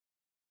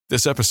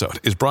This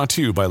episode is brought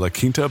to you by La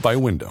Quinta by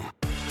Wyndham.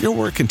 Your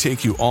work can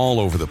take you all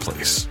over the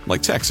place,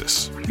 like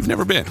Texas. You've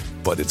never been,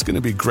 but it's going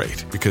to be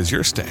great because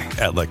you're staying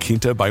at La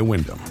Quinta by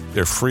Wyndham.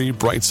 Their free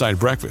Bright Side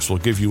breakfast will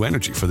give you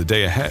energy for the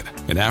day ahead.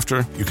 And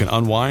after, you can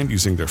unwind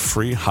using their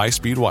free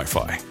high-speed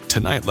Wi-Fi.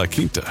 Tonight, La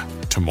Quinta.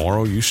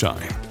 Tomorrow, you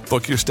shine.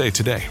 Book your stay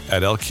today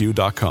at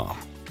lq.com.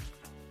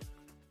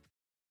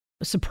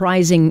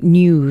 Surprising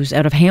news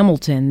out of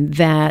Hamilton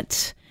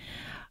that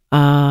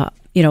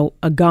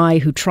a guy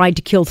who tried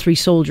to kill 3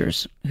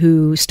 soldiers,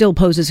 who still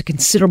poses a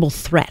considerable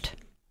threat,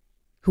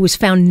 who was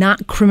found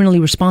not criminally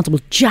responsible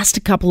just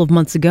a couple of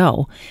months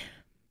ago.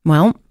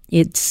 Well,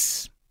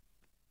 it's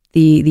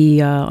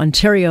the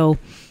Ontario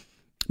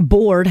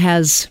board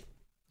has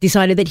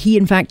decided that he,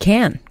 in fact,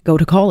 can go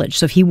to college.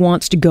 So if he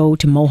wants to go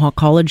to Mohawk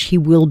College, he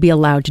will be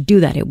allowed to do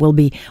that. It will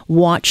be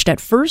watched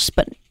at first,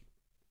 but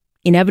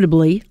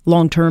inevitably,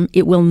 long term,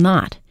 it will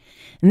not.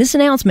 And this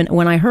announcement,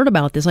 when I heard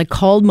about this, I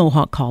called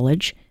Mohawk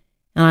College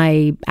and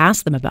I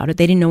asked them about it.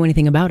 They didn't know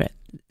anything about it.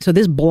 So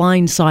this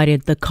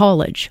blindsided the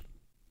college.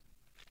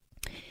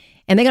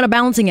 And they got a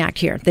balancing act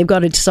here. They've got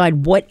to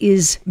decide what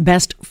is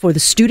best for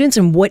the students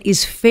and what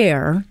is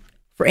fair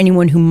for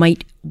anyone who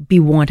might be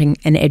wanting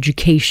an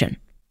education.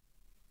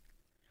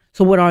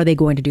 So what are they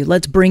going to do?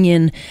 Let's bring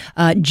in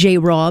Jay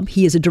Robb.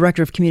 He is a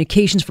director of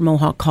communications for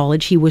Mohawk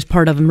College. He was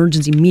part of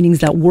emergency meetings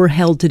that were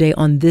held today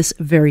on this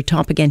very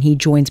topic, and he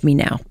joins me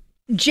now.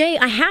 Jay,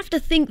 I have to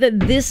think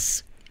that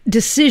this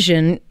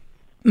decision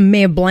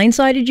may have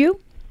blindsided you.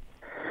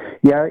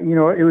 Yeah,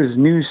 it was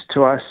news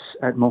to us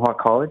at Mohawk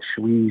College.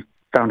 We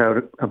found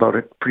out about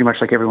it pretty much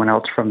like everyone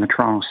else from the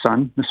Toronto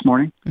Sun this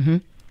morning. Mm-hmm.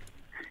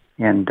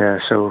 And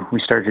so we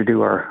started to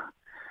do our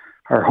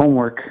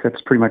homework.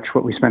 That's pretty much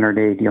what we spend our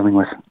day dealing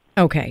with.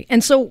 Okay.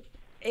 And so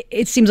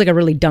it seems like a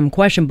really dumb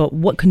question, but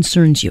what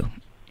concerns you?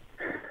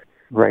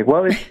 Right.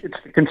 Well,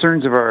 it's the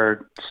concerns of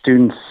our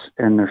students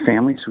and their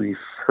families. We've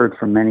heard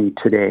from many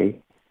today.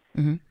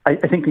 Mm-hmm. I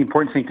think the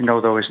important thing to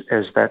know, though, is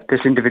that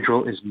this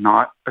individual is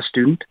not a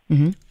student,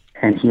 mm-hmm.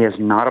 and he has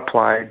not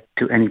applied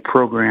to any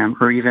program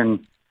or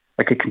even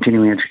like a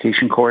continuing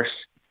education course.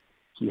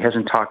 He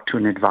hasn't talked to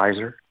an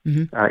advisor,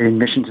 mm-hmm.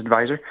 Admissions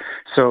advisor.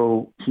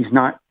 So he's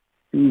not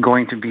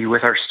going to be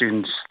with our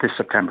students this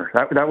September.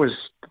 That was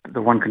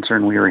the one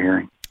concern we were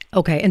hearing.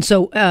 Okay, and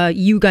so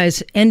you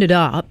guys ended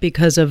up,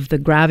 because of the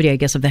gravity, I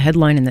guess, of the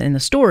headline and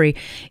the story,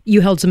 you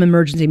held some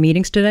emergency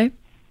meetings today?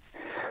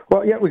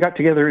 Well, yeah, we got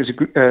together as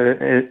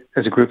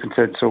a group and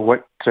said, so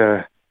what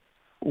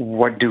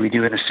do we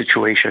do in a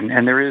situation?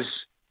 And there is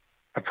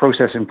a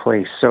process in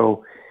place.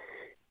 So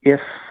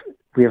if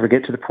we ever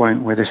get to the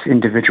point where this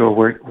individual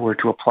were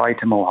to apply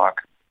to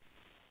Mohawk,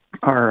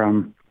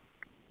 our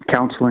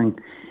counseling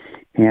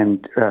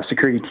and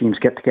security teams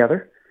get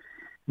together.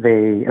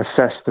 They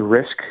assess the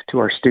risk to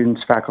our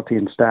students, faculty,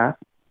 and staff,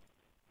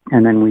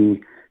 and then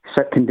we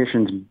set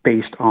conditions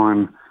based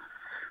on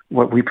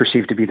what we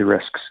perceive to be the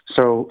risks.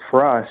 So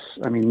for us,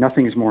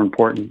 nothing is more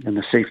important than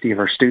the safety of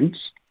our students,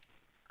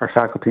 our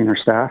faculty, and our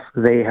staff.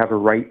 They have a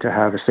right to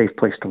have a safe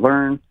place to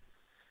learn.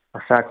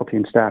 Our faculty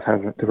and staff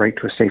have the right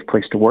to a safe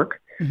place to work.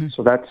 Mm-hmm.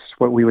 So that's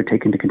what we would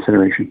take into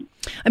consideration.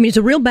 It's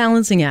a real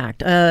balancing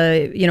act.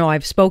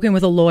 I've spoken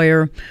with a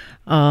lawyer.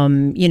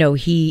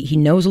 He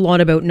knows a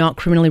lot about not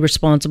criminally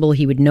responsible.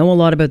 He would know a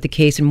lot about the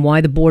case and why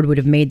the board would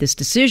have made this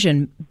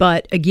decision.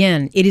 But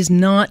again, it is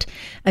not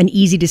an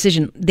easy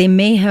decision. They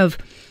may have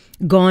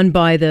gone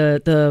by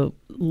the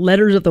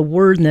letters of the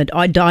word and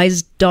the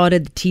I's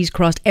dotted, the T's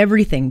crossed,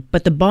 everything.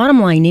 But the bottom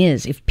line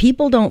is, if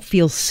people don't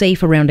feel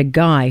safe around a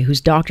guy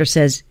whose doctor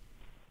says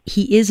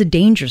he is a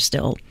danger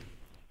still,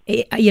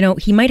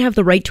 he might have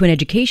the right to an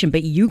education,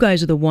 but you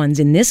guys are the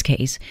ones in this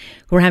case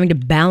who are having to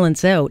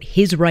balance out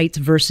his rights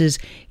versus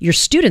your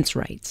students'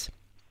 rights.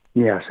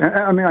 Yes.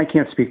 I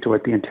can't speak to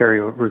what the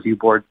Ontario Review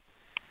Board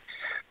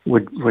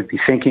would be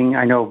thinking.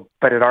 I know,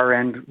 but at our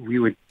end, we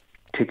would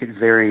take it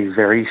very,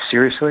 very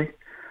seriously,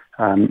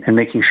 and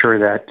making sure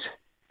that,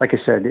 like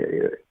I said,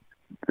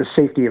 the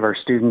safety of our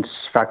students,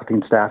 faculty,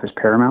 and staff is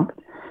paramount.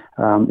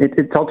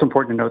 It's also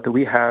important to note that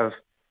we have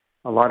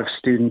a lot of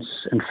students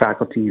and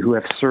faculty who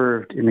have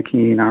served in the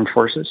Canadian Armed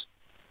Forces,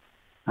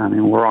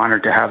 and we're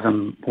honored to have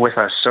them with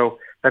us. So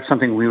that's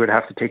something we would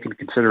have to take into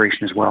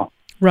consideration as well.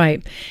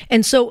 Right.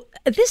 And so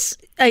this,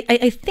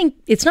 I think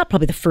it's not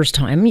probably the first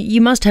time.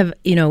 You must have,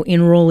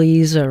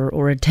 enrollees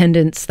or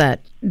attendants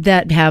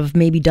that have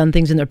maybe done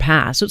things in their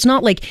past. So it's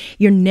not like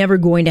you're never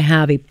going to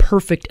have a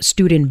perfect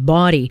student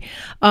body.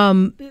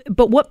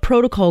 But what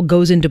protocol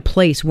goes into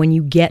place when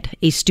you get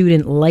a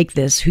student like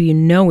this who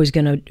is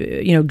going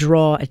to,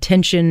 draw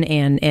attention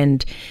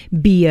and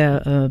be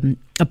a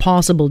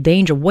possible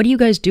danger? What do you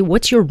guys do?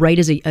 What's your right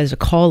as a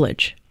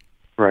college?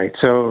 Right.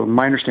 So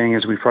my understanding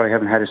is we probably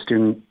haven't had a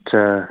student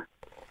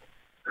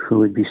who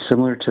would be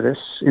similar to this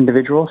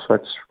individual. So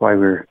that's why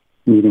we're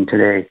meeting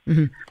today.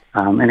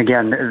 Mm-hmm. And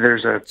again,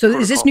 there's a... So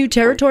is this new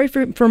territory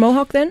for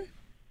Mohawk then?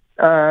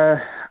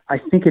 I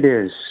think it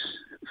is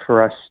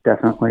for us,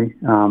 definitely.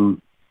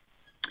 And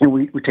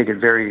we take it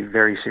very,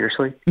 very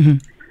seriously. Mm-hmm.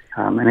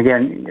 And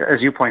again,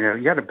 as you point out,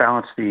 you got to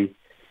balance the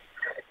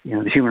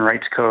Human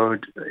Rights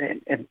Code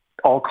and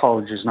all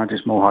colleges, not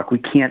just Mohawk. We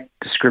can't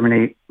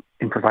discriminate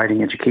in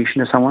providing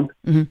education to someone,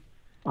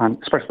 on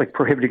especially like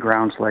prohibited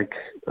grounds like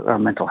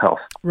mental health.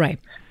 Right.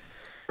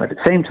 But at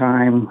the same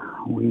time,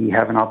 we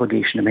have an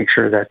obligation to make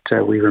sure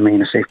that we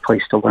remain a safe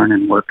place to learn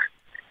and work.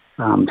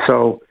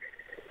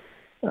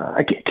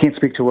 I can't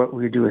speak to what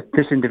we do with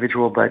this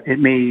individual, but it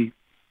may,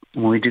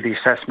 when we do the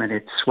assessment,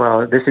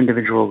 this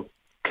individual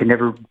can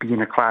never be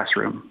in a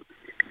classroom.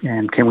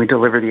 And can we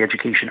deliver the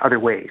education other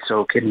ways?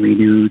 So can we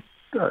do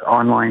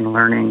online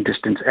learning,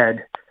 distance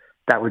ed?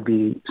 That would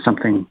be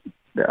something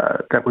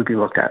that would be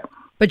looked at.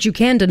 But you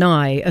can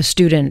deny a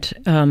student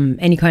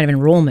any kind of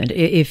enrollment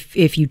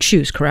if you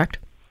choose, correct?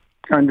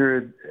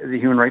 Under the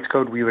Human Rights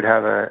Code, we would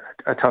have a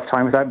tough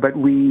time with that, but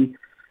we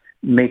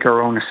make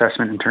our own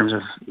assessment in terms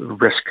of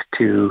risk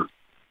to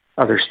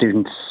other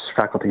students,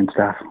 faculty, and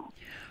staff.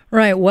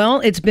 Right. Well,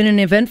 it's been an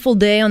eventful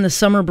day on the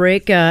summer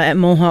break at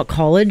Mohawk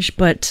College,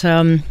 but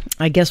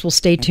I guess we'll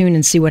stay tuned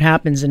and see what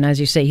happens. And as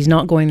you say, he's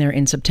not going there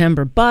in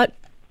September, but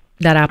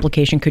that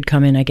application could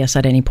come in, I guess,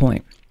 at any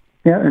point.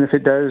 Yeah, and if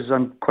it does,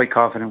 I'm quite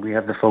confident we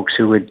have the folks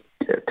who would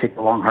take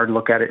a long, hard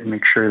look at it and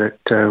make sure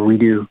that we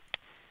do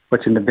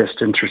what's in the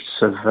best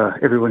interests of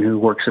everyone who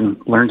works and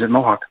learns at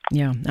Mohawk.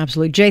 Yeah,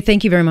 absolutely. Jay,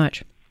 thank you very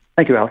much.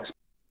 Thank you, Alex.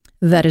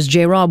 That is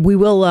Jay Robb. We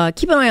will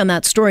keep an eye on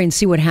that story and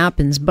see what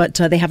happens, but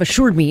they have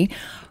assured me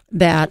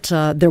that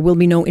there will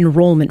be no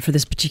enrollment for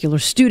this particular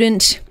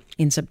student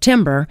in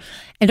September.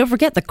 And don't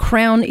forget, the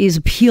Crown is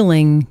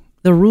appealing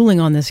the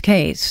ruling on this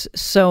case.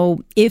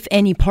 So if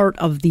any part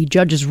of the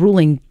judge's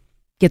ruling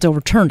gets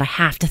overturned, I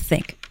have to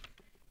think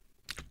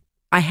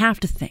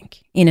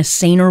in a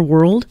saner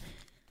world,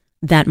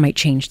 that might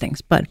change things.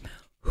 But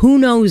who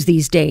knows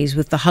these days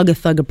with the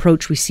hug-a-thug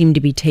approach we seem to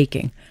be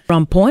taking.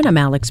 From Point, I'm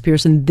Alex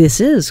Pearson. This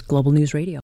is Global News Radio.